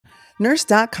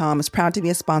Nurse.com is proud to be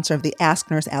a sponsor of the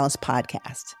Ask Nurse Alice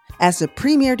podcast. As the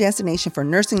premier destination for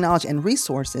nursing knowledge and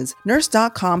resources,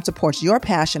 Nurse.com supports your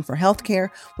passion for healthcare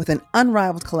with an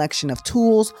unrivaled collection of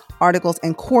tools, articles,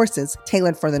 and courses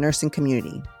tailored for the nursing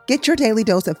community. Get your daily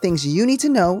dose of things you need to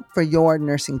know for your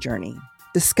nursing journey.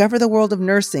 Discover the world of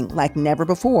nursing like never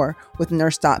before with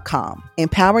Nurse.com.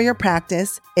 Empower your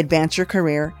practice, advance your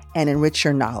career, and enrich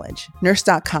your knowledge.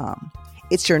 Nurse.com.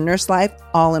 It's your nurse life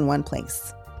all in one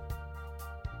place.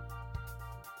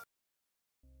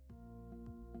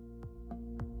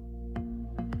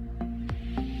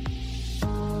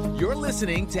 You're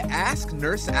listening to Ask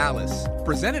Nurse Alice,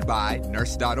 presented by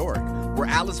Nurse.org, where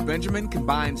Alice Benjamin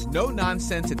combines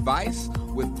no-nonsense advice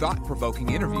with thought-provoking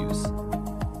interviews.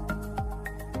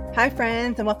 Hi,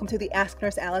 friends, and welcome to the Ask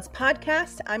Nurse Alice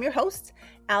podcast. I'm your host,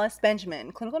 Alice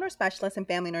Benjamin, clinical nurse specialist and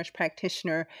family nurse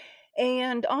practitioner.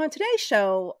 And on today's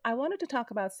show, I wanted to talk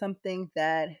about something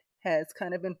that has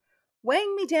kind of been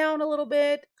weighing me down a little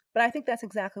bit, but I think that's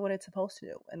exactly what it's supposed to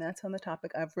do. And that's on the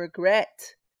topic of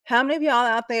regret. How many of y'all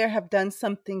out there have done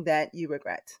something that you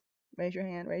regret? Raise your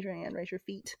hand, raise your hand, raise your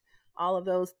feet. All of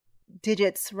those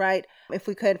digits, right? If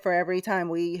we could, for every time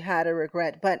we had a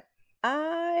regret. But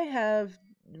I have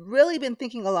really been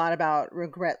thinking a lot about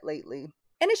regret lately.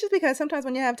 And it's just because sometimes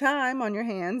when you have time on your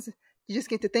hands, you just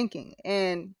get to thinking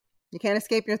and you can't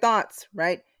escape your thoughts,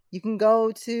 right? You can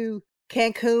go to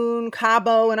Cancun,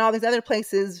 Cabo, and all these other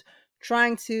places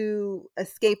trying to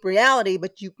escape reality,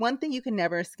 but one thing you can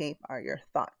never escape are your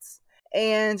thoughts.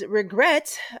 And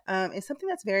regret is something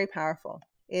that's very powerful.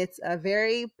 It's a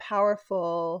very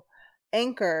powerful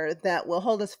anchor that will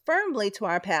hold us firmly to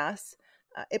our past.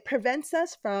 It prevents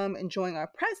us from enjoying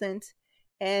our present.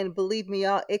 And believe me,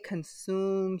 y'all, it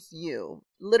consumes you.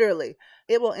 Literally,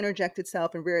 it will interject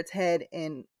itself and rear its head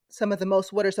in some of the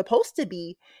most what are supposed to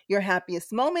be your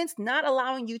happiest moments, not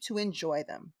allowing you to enjoy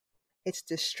them. It's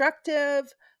destructive.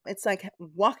 It's like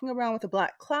walking around with a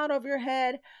black cloud over your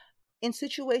head in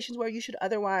situations where you should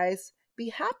otherwise be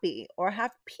happy or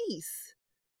have peace.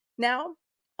 Now,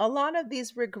 a lot of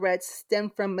these regrets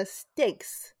stem from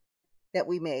mistakes that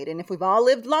we made. And if we've all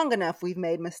lived long enough, we've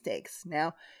made mistakes.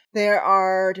 Now, there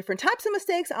are different types of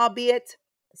mistakes, albeit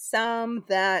some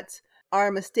that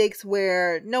are mistakes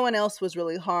where no one else was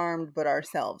really harmed but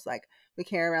ourselves. Like we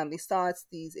carry around these thoughts,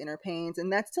 these inner pains,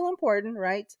 and that's still important,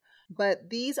 right? But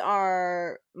these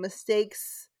are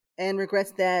mistakes and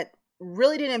regrets that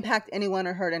really didn't impact anyone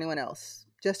or hurt anyone else,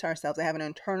 just ourselves. They have an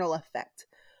internal effect,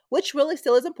 which really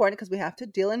still is important because we have to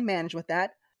deal and manage with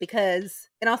that. Because,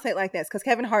 and I'll say it like this, because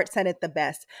Kevin Hart said it the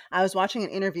best. I was watching an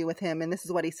interview with him, and this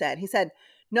is what he said. He said,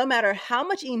 no matter how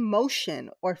much emotion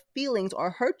or feelings or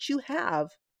hurt you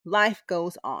have, life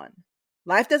goes on.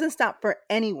 Life doesn't stop for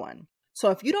anyone.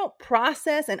 So if you don't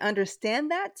process and understand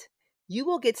that, you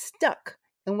will get stuck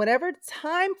in whatever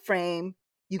time frame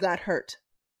you got hurt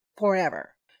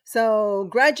forever. So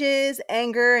grudges,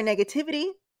 anger, and negativity,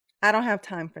 I don't have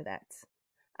time for that.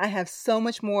 I have so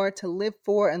much more to live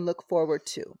for and look forward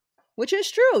to, which is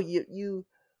true. You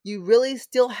really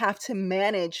still have to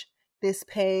manage this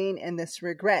pain and this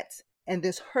regret and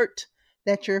this hurt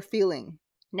that you're feeling.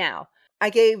 Now,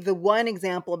 I gave the one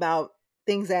example about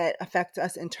things that affect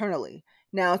us internally.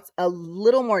 Now, it's a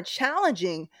little more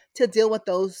challenging to deal with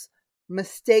those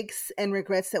mistakes and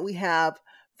regrets that we have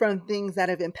from things that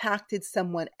have impacted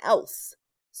someone else.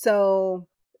 So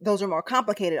those are more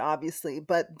complicated, obviously,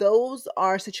 but those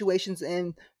are situations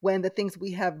in when the things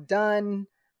we have done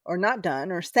or not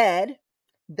done or said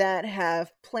that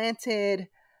have planted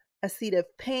a seed of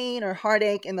pain or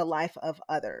heartache in the life of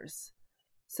others.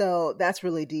 So that's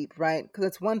really deep, right? Because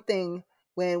it's one thing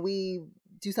when we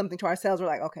do something to ourselves, we're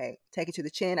like, okay, take it to the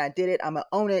chin. I did it. I'm going to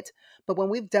own it. But when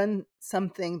we've done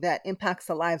something that impacts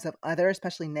the lives of others,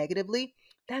 especially negatively,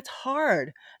 that's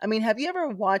hard. I mean, have you ever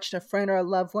watched a friend or a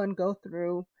loved one go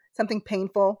through something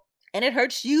painful and it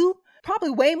hurts you probably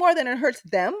way more than it hurts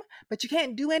them, but you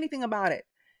can't do anything about it?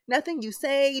 Nothing you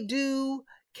say, do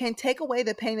can take away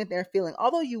the pain that they're feeling,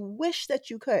 although you wish that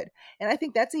you could. And I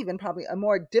think that's even probably a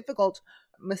more difficult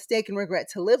mistake and regret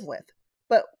to live with.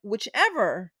 But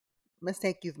whichever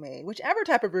mistake you've made, whichever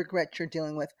type of regret you're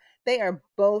dealing with, they are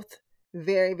both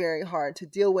very, very hard to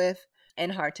deal with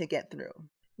and hard to get through.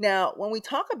 Now, when we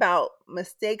talk about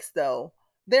mistakes, though,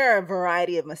 there are a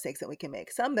variety of mistakes that we can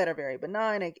make. Some that are very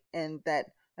benign and that,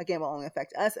 again, will only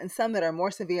affect us, and some that are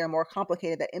more severe, more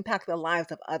complicated, that impact the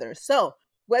lives of others. So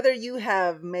whether you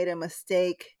have made a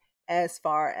mistake as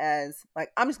far as, like,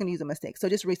 I'm just going to use a mistake. So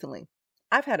just recently,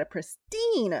 I've had a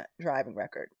pristine driving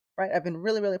record, right? I've been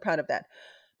really, really proud of that.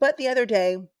 But the other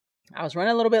day, I was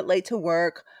running a little bit late to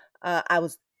work. I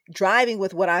was driving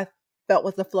with what I felt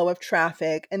was the flow of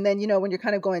traffic. And then, when you're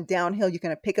kind of going downhill, you're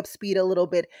going to pick up speed a little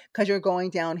bit because you're going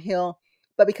downhill.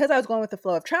 But because I was going with the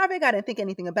flow of traffic, I didn't think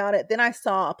anything about it. Then I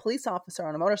saw a police officer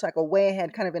on a motorcycle way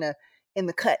ahead, kind of in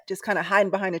the cut, just kind of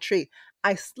hiding behind a tree.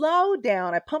 I slowed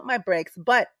down, I pumped my brakes,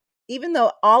 but even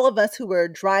though all of us who were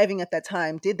driving at that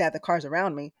time did that, the cars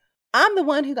around me, I'm the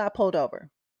one who got pulled over.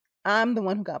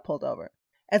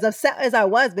 As upset as I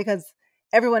was because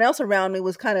everyone else around me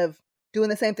was kind of doing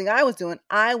the same thing I was doing,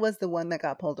 I was the one that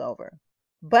got pulled over.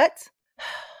 But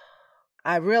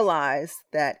I realized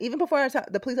that even before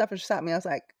the police officer stopped me, I was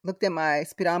like, looked at my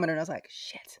speedometer and I was like,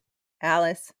 shit,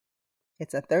 Alice,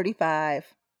 it's a 35.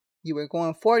 You were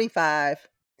going 45.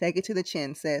 Take it to the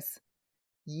chin, sis.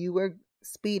 You were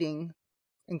speeding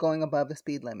and going above the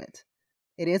speed limit.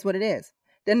 It is what it is.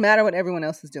 Doesn't matter what everyone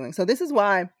else is doing. So this is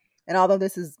why, and although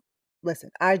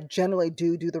listen, I generally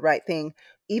do the right thing,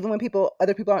 even when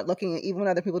other people aren't looking, even when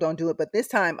other people don't do it. But this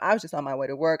time I was just on my way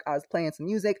to work. I was playing some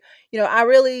music. I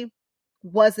really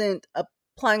wasn't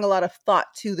applying a lot of thought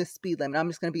to the speed limit. I'm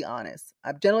just going to be honest.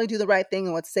 I generally do the right thing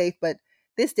and what's safe. But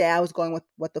this day I was going with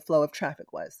what the flow of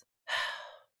traffic was.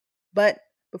 But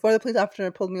before the police officer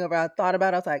pulled me over, I thought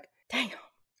about it. I was like, damn,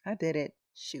 I did it.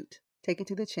 Shoot. Take it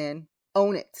to the chin.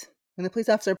 Own it. When the police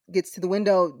officer gets to the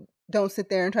window, don't sit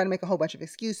there and try to make a whole bunch of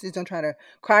excuses. Don't try to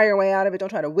cry your way out of it. Don't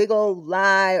try to wiggle,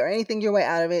 lie, or anything your way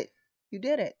out of it. You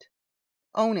did it.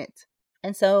 Own it.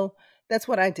 And so that's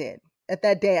what I did. At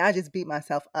that day, I just beat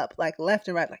myself up like left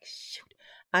and right. Like, shoot,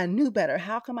 I knew better.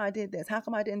 How come I did this? How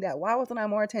come I didn't that? Why wasn't I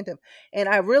more attentive? And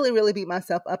I really, really beat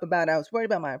myself up about it. I was worried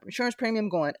about my insurance premium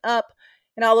going up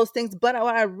and all those things. But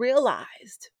what I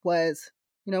realized was,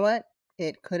 you know what?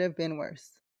 It could have been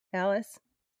worse. Alice,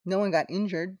 no one got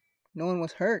injured. No one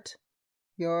was hurt.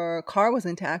 Your car was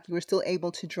intact. You were still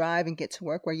able to drive and get to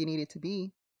work where you needed to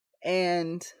be.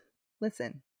 And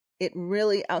listen, it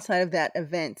really, outside of that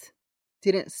event,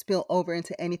 didn't spill over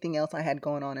into anything else I had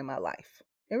going on in my life.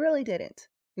 It really didn't.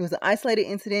 It was an isolated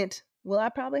incident. Will I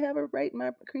probably have a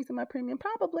increase in my premium?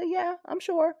 Probably, yeah, I'm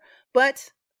sure. But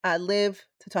I live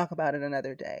to talk about it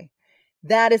another day.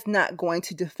 That is not going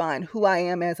to define who I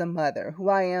am as a mother, who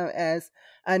I am as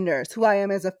a nurse, who I am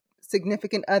as a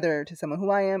significant other to someone, who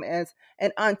I am as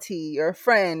an auntie or a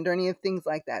friend or any of things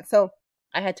like that. So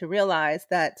I had to realize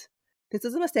that this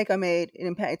is a mistake I made.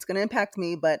 It's going to impact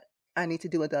me, but I need to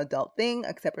do the adult thing,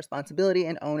 accept responsibility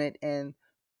and own it and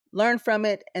learn from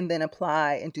it and then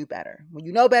apply and do better. When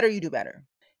you know better, you do better.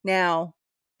 Now,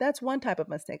 that's one type of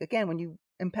mistake. Again, when you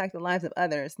impact the lives of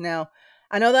others. Now,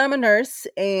 I know that I'm a nurse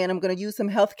and I'm going to use some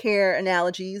healthcare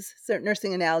analogies, certain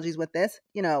nursing analogies with this.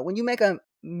 When you make a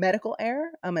medical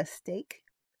error, a mistake,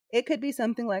 it could be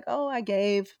something like, oh, I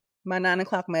gave my 9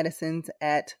 o'clock medicines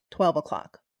at 12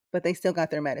 o'clock, but they still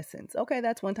got their medicines. Okay,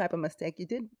 that's one type of mistake. You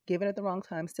did give it at the wrong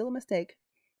time, still a mistake.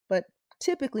 But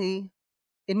typically,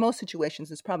 in most situations,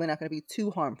 it's probably not going to be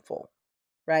too harmful,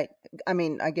 right? I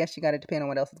mean, I guess you got to depend on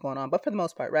what else is going on. But for the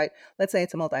most part, right? Let's say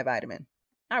it's a multivitamin.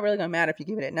 Not really going to matter if you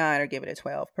give it at 9 or give it at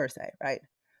 12 per se, right?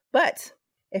 But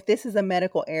if this is a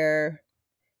medical error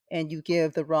and you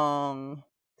give the wrong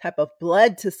type of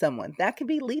blood to someone, that could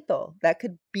be lethal. That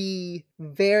could be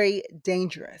very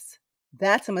dangerous.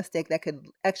 That's a mistake that could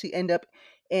actually end up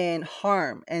in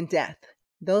harm and death.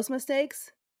 Those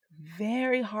mistakes,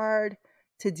 very hard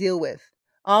to deal with.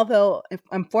 Although if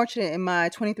I'm fortunate in my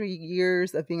 23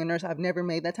 years of being a nurse, I've never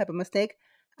made that type of mistake.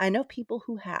 I know people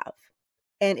who have,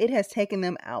 and it has taken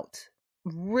them out,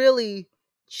 really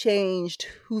changed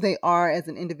who they are as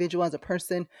an individual, as a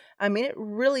person. I mean, it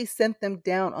really sent them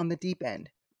down on the deep end.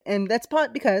 And that's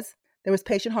part because there was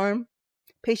patient harm.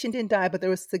 Patient didn't die, but there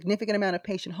was a significant amount of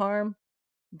patient harm.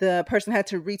 The person had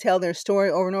to retell their story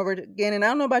over and over again. And I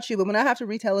don't know about you, but when I have to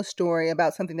retell a story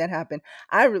about something that happened,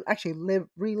 I actually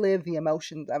relive the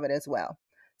emotions of it as well.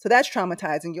 So that's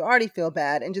traumatizing. You already feel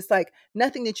bad. And just like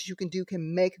nothing that you can do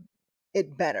can make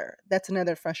it better. That's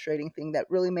another frustrating thing that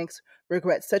really makes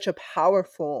regret such a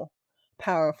powerful,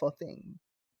 powerful thing.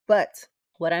 But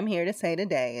what I'm here to say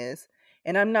today is,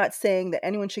 and I'm not saying that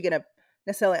anyone should get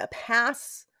necessarily a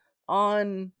pass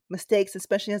on mistakes,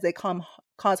 especially as they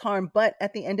cause harm. But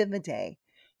at the end of the day,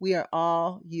 we are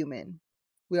all human.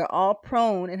 We are all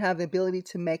prone and have the ability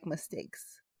to make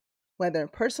mistakes, whether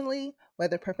personally,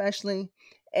 whether professionally.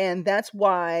 And that's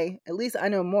why, at least I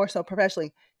know more so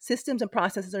professionally, systems and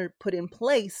processes are put in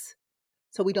place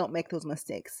so we don't make those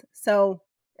mistakes. So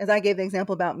as I gave the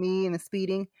example about me and the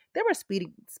speeding, there were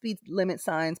speed limit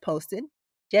signs posted,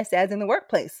 just as in the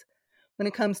workplace. When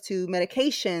it comes to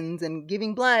medications and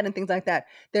giving blood and things like that,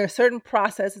 there are certain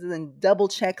processes and double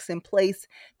checks in place,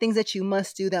 things that you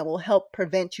must do that will help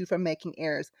prevent you from making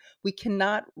errors. We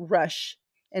cannot rush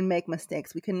and make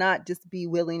mistakes. We cannot just be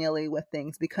willy-nilly with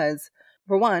things because,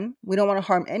 for one, we don't want to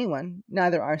harm anyone,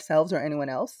 neither ourselves or anyone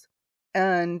else.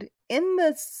 And in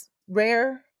this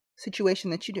rare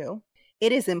situation that you do,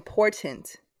 it is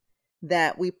important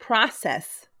that we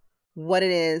process what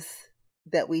it is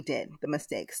that we did, the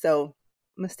mistake. So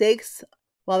mistakes,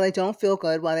 while they don't feel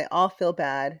good, while they all feel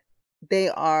bad, they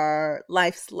are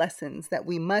life's lessons that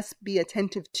we must be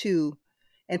attentive to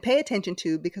and pay attention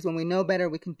to, because when we know better,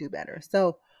 we can do better.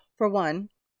 So for one,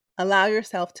 allow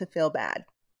yourself to feel bad.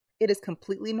 It is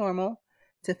completely normal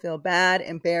to feel bad,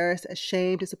 embarrassed,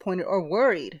 ashamed, disappointed, or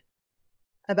worried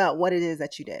about what it is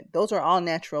that you did. Those are all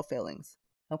natural feelings,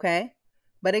 okay?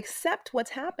 But accept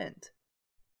what's happened.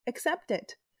 Accept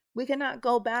it. We cannot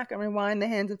go back and rewind the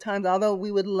hands of times, although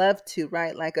we would love to,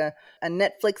 right? Like a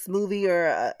Netflix movie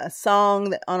or a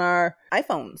song on our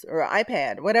iPhones or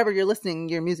iPad, whatever you're listening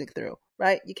your music through,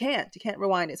 right? You can't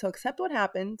rewind it. So accept what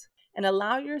happened and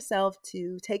allow yourself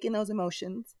to take in those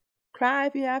emotions. Cry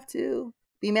if you have to,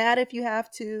 be mad if you have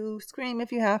to, scream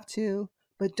if you have to,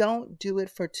 but don't do it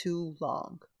for too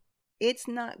long. It's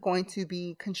not going to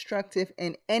be constructive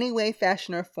in any way,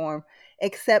 fashion, or form,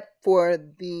 except for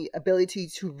the ability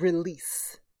to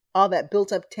release all that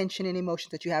built up tension and emotions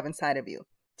that you have inside of you.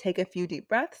 Take a few deep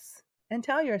breaths and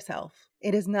tell yourself,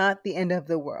 it is not the end of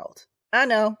the world. I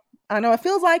know it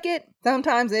feels like it.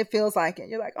 Sometimes it feels like it.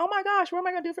 You're like, oh my gosh, what am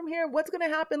I going to do from here? What's going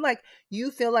to happen? Like you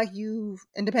feel like and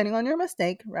depending on your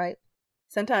mistake, right?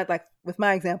 Sometimes, like with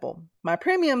my example, my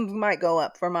premiums might go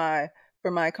up for my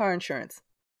car insurance.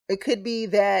 It could be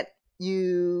that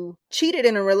you cheated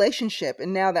in a relationship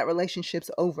and now that relationship's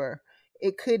over.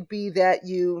 It could be that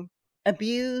you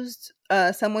abused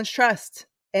someone's trust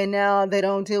and now they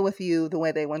don't deal with you the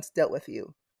way they once dealt with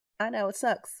you. I know it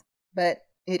sucks, but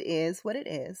it is what it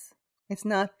is. It's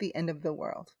not the end of the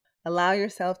world. Allow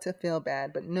yourself to feel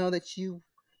bad, but know that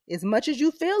as much as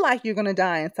you feel like you're going to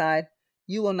die inside,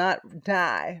 you will not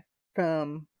die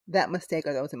from that mistake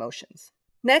or those emotions.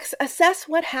 Next, assess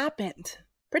what happened.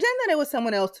 Pretend that it was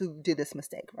someone else who did this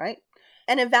mistake, right?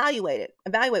 And evaluate it.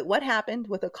 Evaluate what happened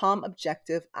with a calm,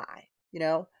 objective eye.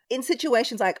 In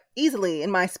situations like easily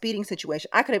in my speeding situation,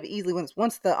 I could have easily,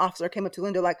 once the officer came up to the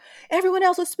window, like, everyone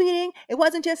else was speeding. It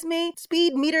wasn't just me.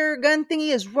 Speed meter gun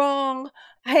thingy is wrong.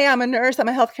 Hey, I'm a nurse. I'm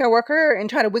a healthcare worker, and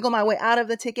try to wiggle my way out of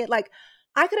the ticket. Like,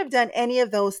 I could have done any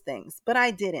of those things, but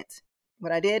I didn't.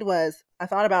 What I did was I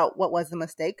thought about what was the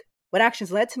mistake, what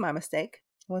actions led to my mistake.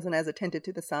 I wasn't as attentive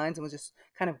to the signs and was just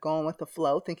kind of going with the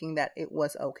flow, thinking that it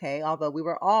was okay, although we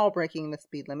were all breaking the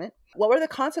speed limit. What were the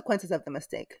consequences of the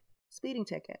mistake? Speeding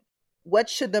ticket. What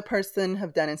should the person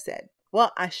have done instead?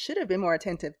 Well, I should have been more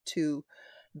attentive to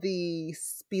the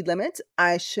speed limit.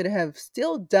 I should have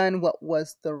still done what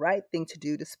was the right thing to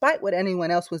do, despite what anyone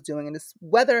else was doing. And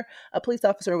whether a police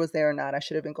officer was there or not, I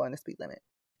should have been going the speed limit.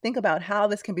 Think about how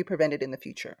this can be prevented in the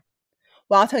future.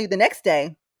 Well, I'll tell you the next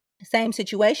day, same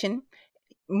situation.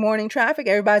 Morning traffic,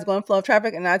 everybody's going flow of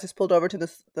traffic, and I just pulled over to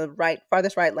the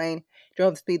farthest right lane,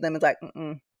 drove the speed limit, like, I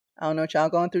don't know what y'all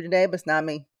going through today, but it's not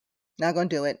me. Not going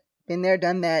to do it. Been there,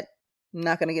 done that. I'm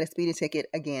not going to get a speeding ticket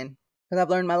again because I've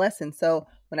learned my lesson. So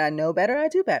when I know better, I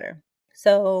do better.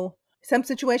 So some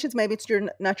situations, maybe it's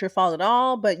not your fault at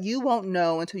all, but you won't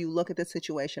know until you look at the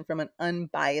situation from an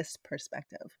unbiased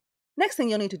perspective. Next thing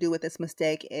you'll need to do with this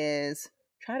mistake is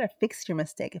try to fix your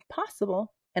mistake if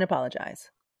possible and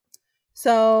apologize.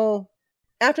 So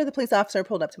after the police officer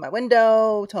pulled up to my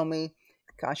window, told me,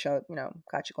 gosh, caught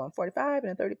you going 45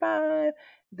 and a 35,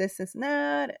 this and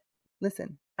that.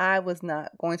 Listen, I was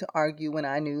not going to argue when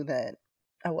I knew that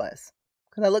I was.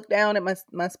 Because I looked down at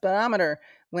my speedometer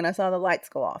when I saw the lights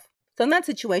go off. So in that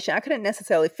situation, I couldn't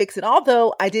necessarily fix it,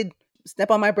 although I did step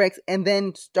on my brakes and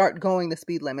then start going the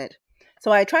speed limit.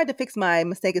 So I tried to fix my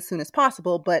mistake as soon as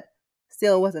possible, but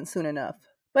still wasn't soon enough.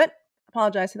 But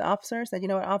apologized to the officer, said, you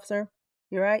know what, officer,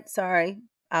 you're right, sorry.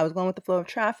 I was going with the flow of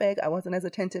traffic. I wasn't as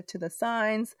attentive to the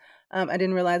signs. I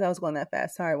didn't realize I was going that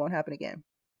fast. Sorry, it won't happen again.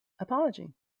 Apology.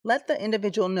 Let the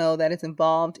individual know that is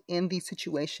involved in the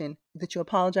situation, that you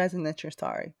apologize and that you're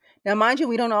sorry. Now, mind you,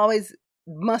 we don't always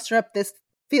muster up this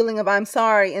feeling of I'm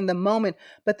sorry in the moment,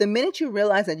 but the minute you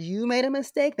realize that you made a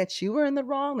mistake, that you were in the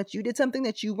wrong, that you did something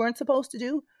that you weren't supposed to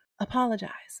do,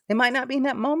 apologize. It might not be in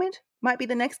that moment, might be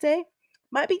the next day,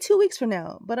 might be 2 weeks from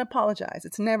now, but apologize.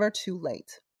 It's never too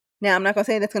late. Now, I'm not going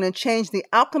to say that's going to change the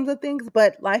outcomes of things,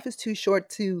 but life is too short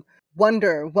to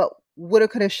wonder what woulda,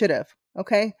 coulda, shoulda.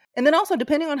 Okay. And then also,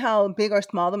 depending on how big or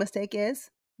small the mistake is,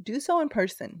 do so in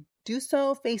person, do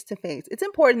so face to face. It's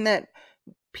important that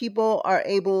people are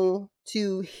able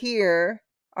to hear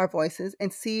our voices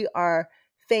and see our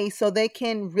face so they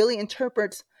can really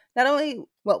interpret not only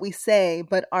what we say,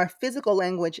 but our physical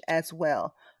language as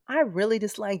well. I really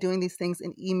dislike doing these things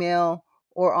in email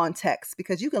or on text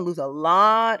because you can lose a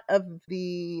lot of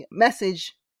the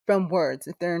message from words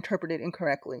if they're interpreted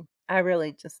incorrectly. I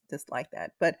really just dislike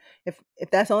that. But if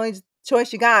that's the only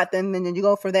choice you got, then you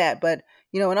go for that. But,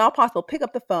 when all possible, pick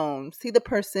up the phone, see the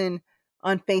person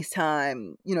on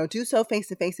FaceTime, do so face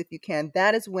to face if you can.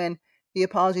 That is when the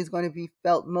apology is going to be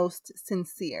felt most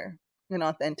sincere and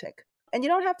authentic. And you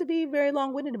don't have to be very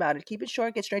long-winded about it. Keep it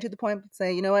short, get straight to the point,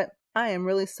 say, you know what? I am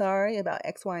really sorry about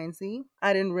X, Y, and Z.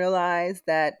 I didn't realize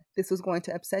that this was going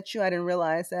to upset you. I didn't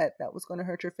realize that that was going to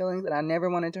hurt your feelings, and I never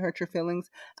wanted to hurt your feelings.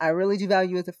 I really do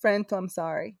value you as a friend, so I'm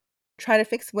sorry. Try to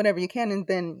fix whatever you can, and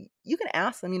then you can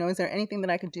ask them, is there anything that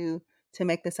I could do to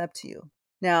make this up to you?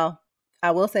 Now,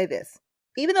 I will say this.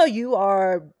 Even though you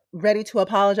are ready to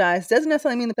apologize, doesn't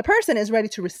necessarily mean that the person is ready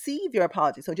to receive your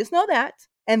apology. So just know that.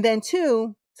 And then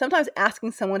two, sometimes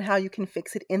asking someone how you can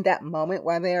fix it in that moment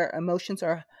while their emotions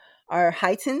are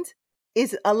heightened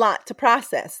is a lot to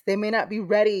process. They may not be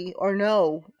ready or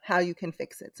know how you can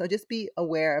fix it. So just be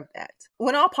aware of that.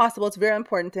 When all possible, it's very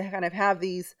important to kind of have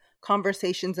these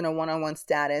conversations in a one-on-one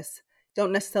status.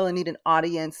 Don't necessarily need an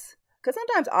audience, because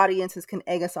sometimes audiences can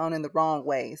egg us on in the wrong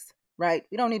ways, right?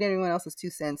 We don't need anyone else's 2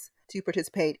 cents to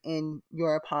participate in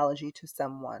your apology to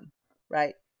someone,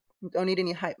 right? We don't need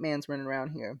any hype mans running around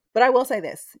here. But I will say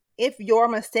this. If your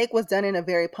mistake was done in a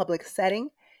very public setting,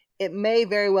 it may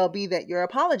very well be that your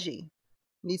apology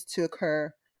needs to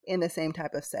occur in the same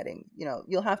type of setting.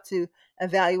 You'll have to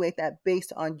evaluate that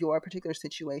based on your particular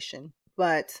situation.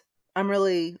 But I'm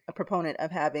really a proponent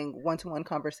of having one-to-one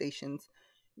conversations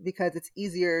because it's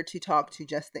easier to talk to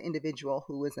just the individual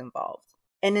who is involved.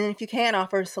 And then if you can,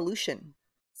 offer a solution.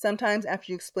 Sometimes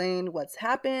after you explain what's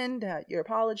happened, your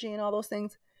apology and all those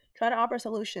things, try to offer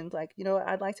solutions like,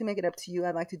 I'd like to make it up to you.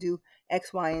 I'd like to do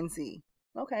X, Y, and Z.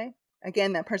 Okay.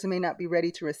 Again, that person may not be ready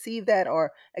to receive that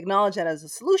or acknowledge that as a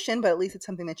solution, but at least it's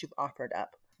something that you've offered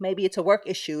up. Maybe it's a work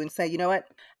issue and say, you know what?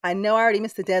 I know I already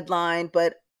missed the deadline,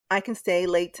 but I can stay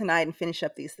late tonight and finish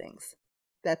up these things.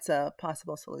 That's a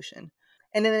possible solution.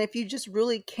 And then if you just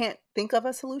really can't think of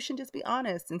a solution, just be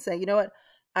honest and say, you know what?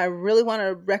 I really want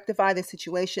to rectify this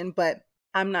situation, but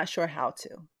I'm not sure how to.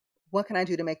 What can I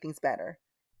do to make things better?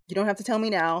 You don't have to tell me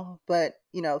now, but,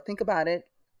 think about it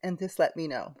and just let me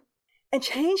know. And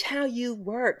change how you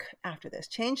work after this.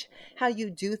 Change how you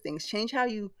do things. Change how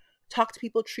you talk to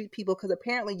people, treat people, because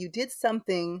apparently you did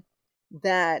something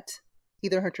that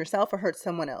either hurt yourself or hurt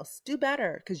someone else. Do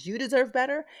better because you deserve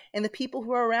better and the people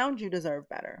who are around you deserve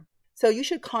better. So you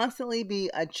should constantly be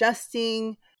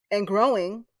adjusting and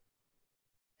growing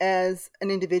as an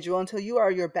individual until you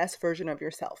are your best version of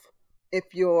yourself.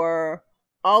 If you're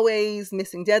always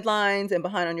missing deadlines and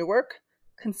behind on your work,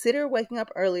 consider waking up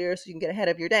earlier so you can get ahead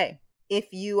of your day. If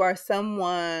you are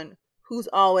someone who's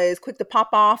always quick to pop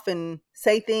off and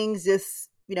say things just,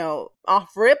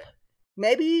 off rip,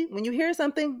 maybe when you hear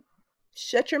something,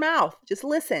 shut your mouth. Just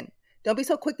listen. Don't be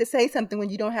so quick to say something when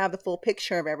you don't have the full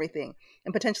picture of everything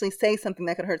and potentially say something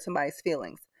that could hurt somebody's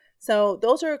feelings. So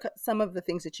those are some of the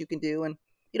things that you can do. And,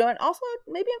 and also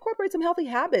maybe incorporate some healthy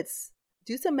habits.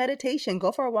 Do some meditation.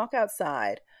 Go for a walk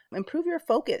outside. Improve your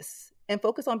focus and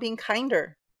focus on being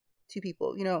kinder to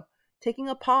people. Taking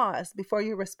a pause before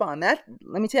you respond. That,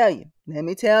 let me tell you,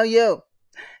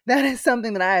 that is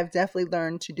something that I have definitely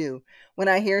learned to do. When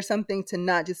I hear something, to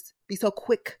not just be so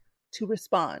quick to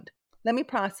respond. Let me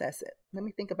process it. Let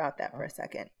me think about that for a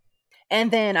second.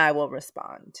 And then I will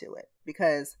respond to it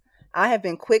because I have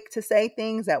been quick to say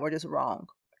things that were just wrong.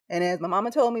 And as my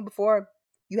mama told me before,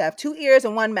 you have 2 ears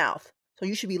and 1 mouth. So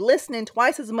you should be listening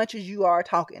twice as much as you are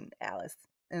talking, Alice.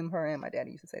 And her and my daddy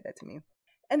used to say that to me.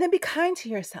 And then be kind to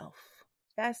yourself.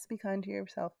 Yes, be kind to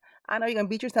yourself. I know you're going to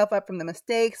beat yourself up from the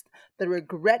mistakes. The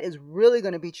regret is really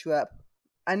going to beat you up.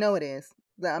 I know it is.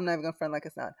 I'm not even going to front like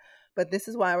it's not. But this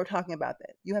is why we're talking about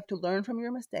that. You have to learn from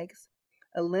your mistakes,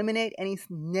 eliminate any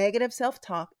negative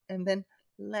self-talk, and then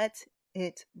let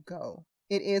it go.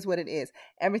 It is what it is.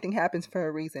 Everything happens for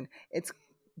a reason. It's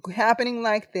happening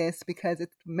like this because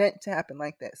it's meant to happen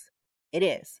like this. It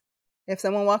is. If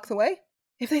someone walks away,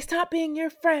 if they stop being your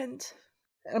friend,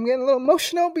 I'm getting a little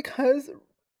emotional because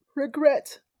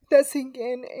regret does sink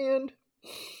in, and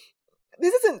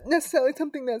this isn't necessarily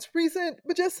something that's recent,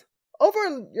 but just over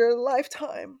your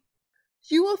lifetime,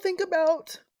 you will think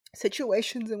about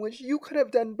situations in which you could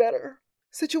have done better,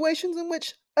 situations in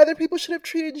which other people should have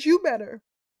treated you better.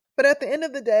 But at the end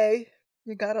of the day,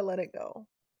 you gotta let it go.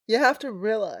 You have to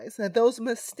realize that those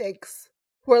mistakes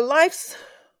were life's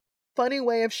funny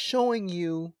way of showing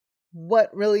you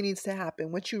what really needs to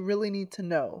happen, what you really need to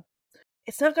know.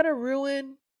 It's not going to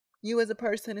ruin you as a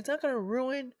person. It's not going to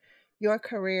ruin your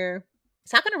career.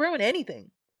 It's not going to ruin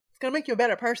anything. It's going to make you a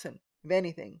better person, if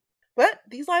anything. But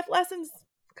these life lessons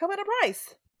come at a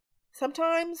price.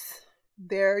 Sometimes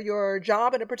they're your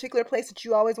job at a particular place that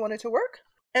you always wanted to work.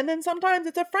 And then sometimes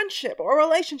it's a friendship or a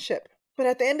relationship. But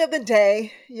at the end of the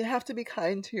day, you have to be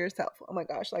kind to yourself. Oh my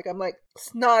gosh, like I'm like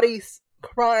snotty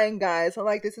crying, guys. I'm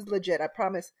like, this is legit. I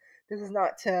promise this is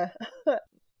not to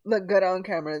look good on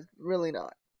camera. It's really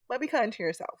not. But be kind to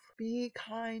yourself. Be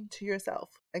kind to yourself.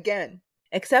 Again,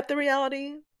 accept the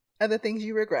reality of the things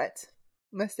you regret.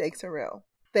 Mistakes are real.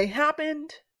 They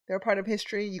happened. They're part of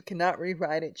history. You cannot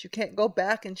rewrite it. You can't go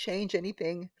back and change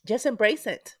anything. Just embrace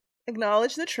it.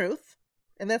 Acknowledge the truth.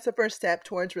 And that's the first step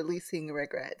towards releasing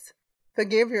regrets.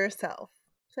 Forgive yourself.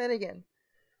 Say it again.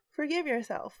 Forgive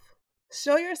yourself.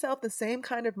 Show yourself the same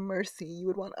kind of mercy you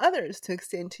would want others to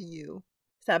extend to you.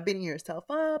 Stop beating yourself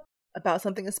up about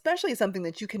something, especially something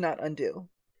that you cannot undo.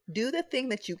 Do the thing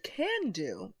that you can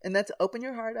do, and that's open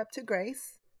your heart up to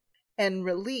grace and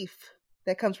relief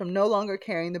that comes from no longer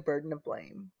carrying the burden of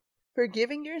blame.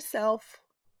 Forgiving yourself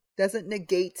doesn't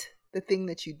negate the thing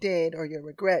that you did or your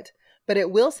regret, but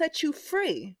it will set you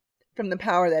free from the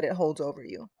power that it holds over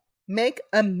you. Make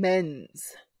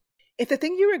amends. If the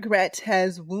thing you regret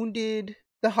has wounded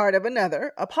the heart of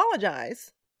another,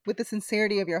 apologize with the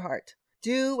sincerity of your heart.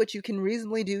 Do what you can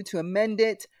reasonably do to amend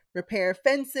it, repair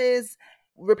fences,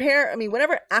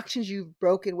 whatever actions you've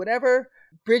broken, whatever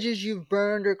bridges you've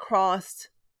burned or crossed,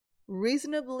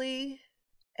 reasonably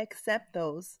accept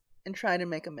those and try to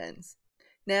make amends.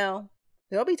 Now,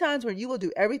 there'll be times where you will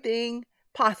do everything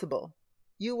possible.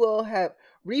 You will have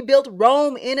rebuilt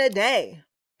Rome in a day.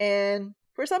 And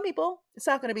for some people, it's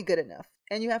not going to be good enough.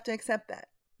 And you have to accept that.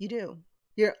 You do.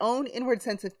 Your own inward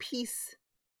sense of peace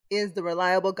is the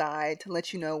reliable guide to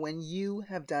let you know when you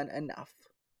have done enough.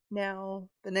 Now,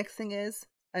 the next thing is,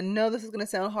 I know this is going to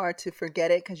sound hard to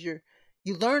forget it because you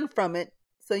learn from it,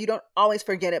 so you don't always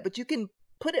forget it, but you can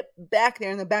put it back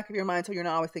there in the back of your mind so you're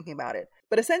not always thinking about it.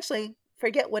 But essentially,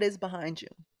 forget what is behind you.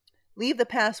 Leave the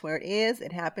past where it is.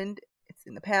 It happened. It's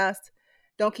in the past.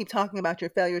 Don't keep talking about your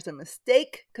failures and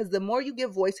mistake, because the more you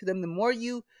give voice to them, the more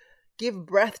you give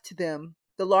breath to them,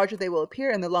 the larger they will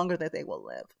appear and the longer that they will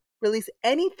live. Release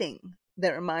anything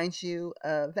that reminds you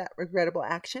of that regrettable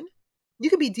action. You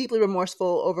can be deeply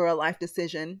remorseful over a life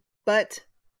decision, but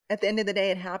at the end of the day,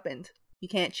 it happened. You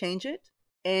can't change it,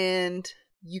 and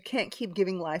you can't keep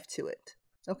giving life to it.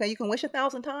 Okay, you can wish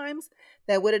 1,000 times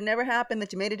that would have never happened,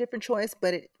 that you made a different choice,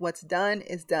 but what's done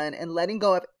is done. And letting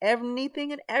go of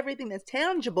anything and everything that's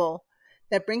tangible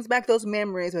that brings back those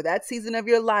memories or that season of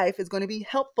your life is going to be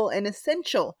helpful and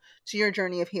essential to your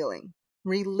journey of healing.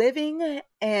 Reliving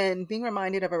and being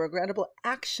reminded of a regrettable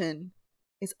action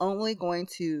is only going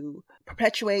to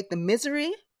perpetuate the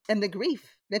misery and the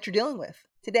grief that you're dealing with.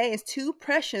 Today is too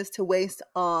precious to waste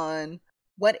on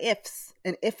what ifs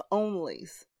and if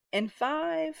onlys. And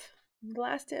 5, the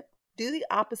last tip, do the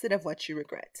opposite of what you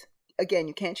regret. Again,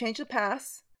 you can't change the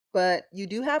past, but you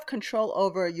do have control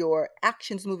over your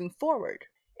actions moving forward.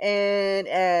 And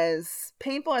as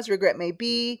painful as regret may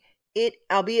be,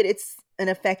 albeit it's an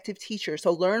effective teacher.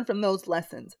 So learn from those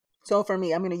lessons. So for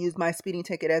me, I'm going to use my speeding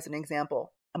ticket as an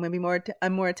example. I'm going to be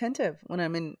I'm more attentive when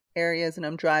I'm in areas and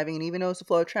I'm driving, and even though it's a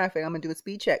flow of traffic, I'm going to do a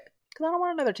speed check because I don't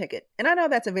want another ticket. And I know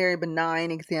that's a very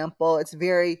benign example. It's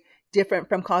very different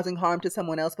from causing harm to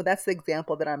someone else, but that's the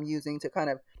example that I'm using to kind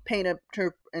of paint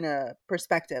in a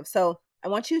perspective. So I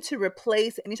want you to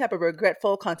replace any type of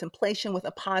regretful contemplation with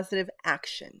a positive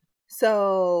action.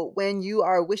 So when you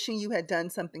are wishing you had done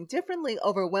something differently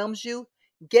overwhelms you,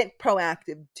 get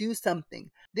proactive, do something.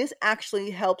 This actually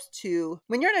helps to,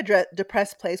 when you're in a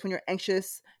depressed place, when you're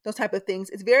anxious, those type of things,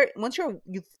 once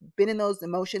you've been in those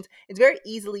emotions, it's very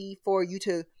easily for you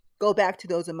to go back to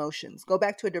those emotions, go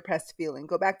back to a depressed feeling,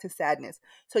 go back to sadness.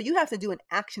 So you have to do an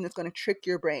action that's going to trick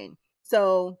your brain.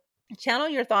 So channel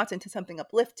your thoughts into something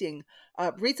uplifting,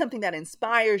 read something that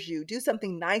inspires you, do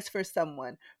something nice for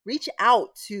someone, reach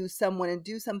out to someone and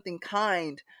do something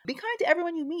kind. Be kind to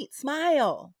everyone you meet,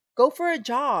 smile, go for a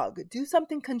jog, do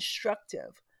something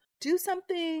constructive, do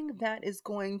something that is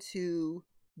going to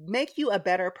make you a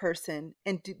better person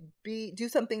and do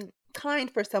something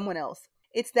kind for someone else.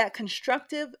 It's that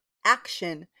constructive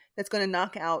action that's going to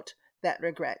knock out that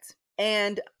regret.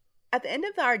 And at the end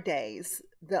of our days,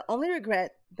 the only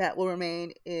regret that will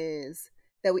remain is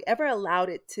that we ever allowed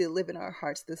it to live in our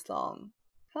hearts this long.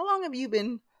 How long have you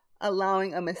been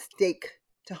allowing a mistake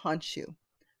to haunt you?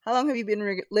 How long have you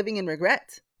been living in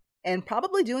regret? And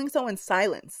probably doing so in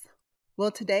silence. Well,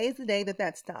 today is the day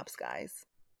that stops, guys.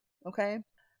 Okay?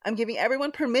 I'm giving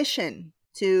everyone permission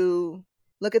to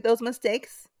look at those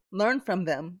mistakes, learn from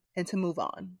them, and to move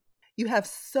on. You have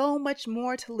so much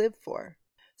more to live for,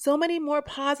 so many more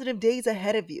positive days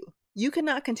ahead of you. You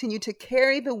cannot continue to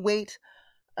carry the weight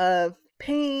of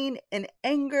pain and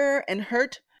anger and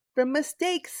hurt from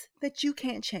mistakes that you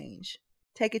can't change.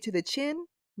 Take it to the chin,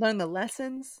 learn the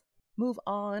lessons, move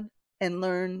on, and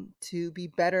learn to be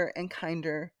better and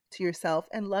kinder to yourself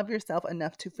and love yourself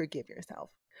enough to forgive yourself.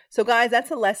 So guys,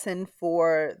 that's a lesson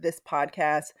for this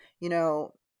podcast.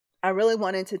 I really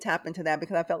wanted to tap into that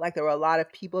because I felt like there were a lot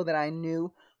of people that I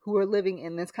knew who were living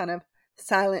in this kind of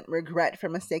silent regret for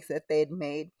mistakes that they had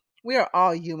made. We are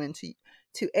all human.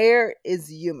 To err is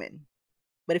human.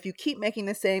 But if you keep making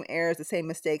the same errors, the same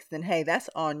mistakes, then hey, that's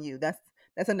on you. That's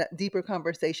a deeper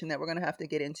conversation that we're going to have to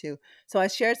get into. So I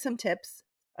shared some tips.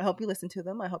 I hope you listen to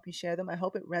them. I hope you share them. I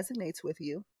hope it resonates with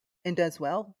you and does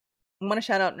well. I want to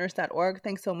shout out nurse.org.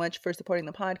 Thanks so much for supporting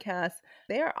the podcast.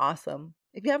 They are awesome.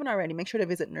 If you haven't already, make sure to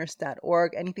visit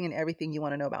nurse.org. Anything and everything you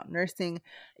want to know about nursing.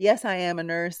 Yes, I am a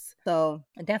nurse, so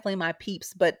definitely my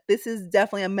peeps, but this is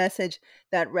definitely a message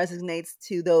that resonates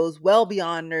to those well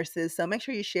beyond nurses. So make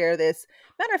sure you share this.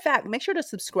 Matter of fact, make sure to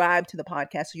subscribe to the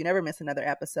podcast so you never miss another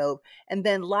episode. And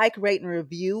then like, rate, and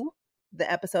review the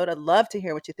episode. I'd love to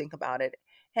hear what you think about it.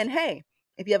 And hey,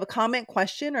 if you have a comment,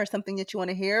 question, or something that you want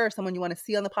to hear or someone you want to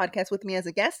see on the podcast with me as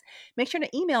a guest, make sure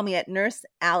to email me at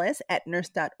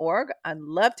nursealice@nurse.org. I'd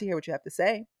love to hear what you have to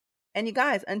say. And you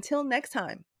guys, until next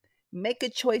time, make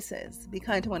good choices, be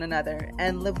kind to one another,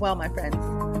 and live well, my friends.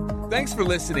 Thanks for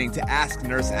listening to Ask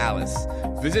Nurse Alice.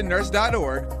 Visit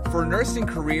nurse.org for nursing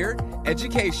career,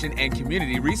 education, and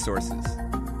community resources.